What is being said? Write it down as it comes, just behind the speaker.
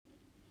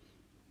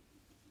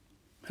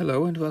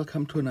Hello and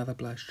welcome to another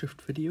Bleistift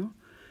video,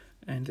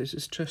 and this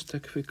is just a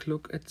quick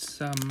look at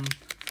some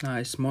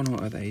nice mono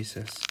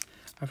erasers.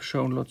 I've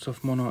shown lots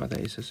of mono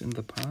erasers in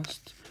the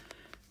past,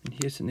 and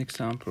here's an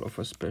example of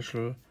a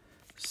special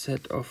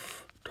set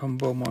of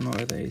Tombow Mono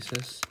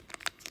erasers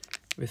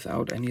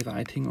without any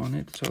writing on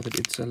it, so that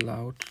it's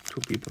allowed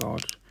to be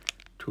brought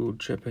to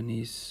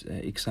Japanese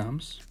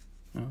exams.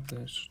 No,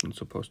 there's not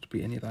supposed to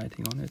be any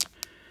writing on it.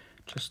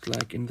 Just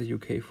like in the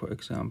UK, for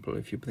example,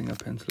 if you bring a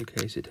pencil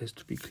case, it has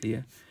to be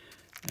clear.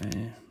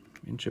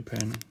 In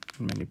Japan,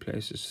 in many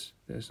places,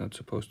 there's not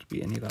supposed to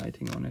be any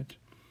writing on it.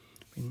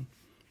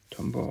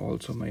 Tombow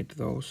also made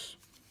those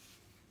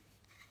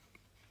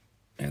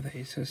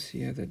erasers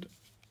here that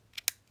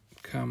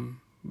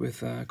come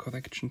with a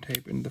correction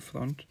tape in the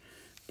front.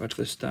 But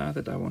the star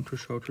that I want to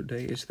show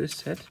today is this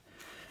set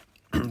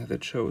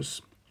that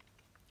shows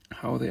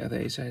how the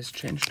eraser has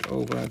changed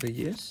over the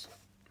years.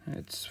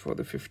 It's for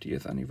the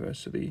 50th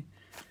anniversary.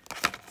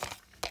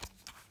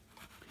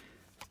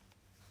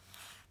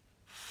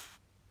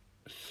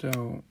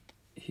 So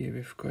here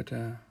we've got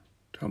a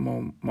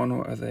Tombow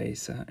Mono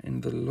eraser in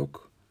the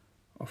look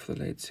of the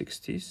late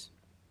 60s.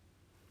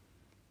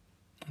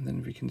 And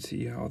then we can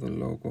see how the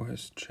logo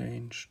has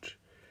changed.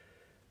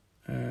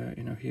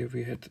 Here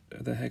we had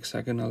the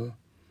hexagonal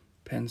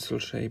pencil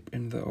shape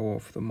in the O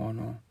of the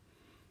mono.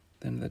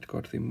 Then that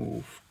got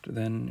removed.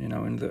 Then,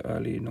 in the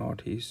early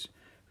noughties,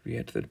 we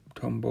had the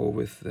Tombow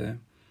with the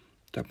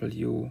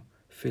W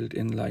filled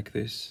in like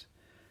this.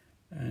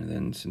 And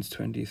then since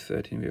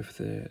 2013 we have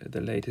the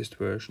latest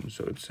version.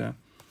 So it's a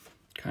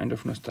kind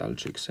of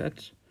nostalgic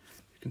set.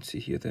 You can see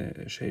here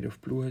the shade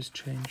of blue has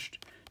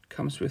changed. It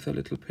comes with a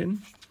little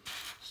pin.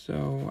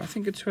 So I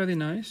think it's very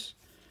nice.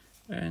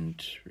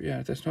 And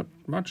yeah, there's not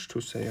much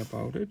to say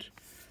about it.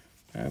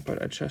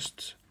 But I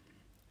just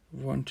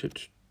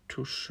wanted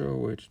to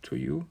show it to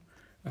you.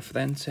 A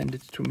friend sent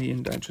it to me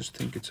and I just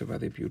think it's a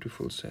very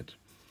beautiful set.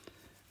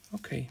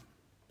 Okay,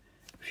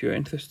 if you're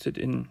interested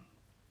in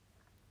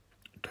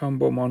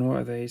Tombow Mono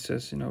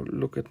erasers,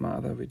 look at my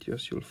other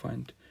videos. You'll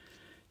find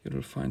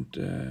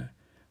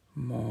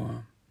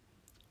more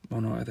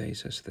mono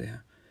erasers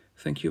there.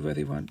 Thank you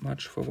very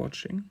much for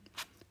watching,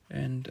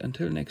 and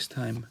until next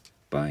time,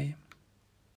 bye.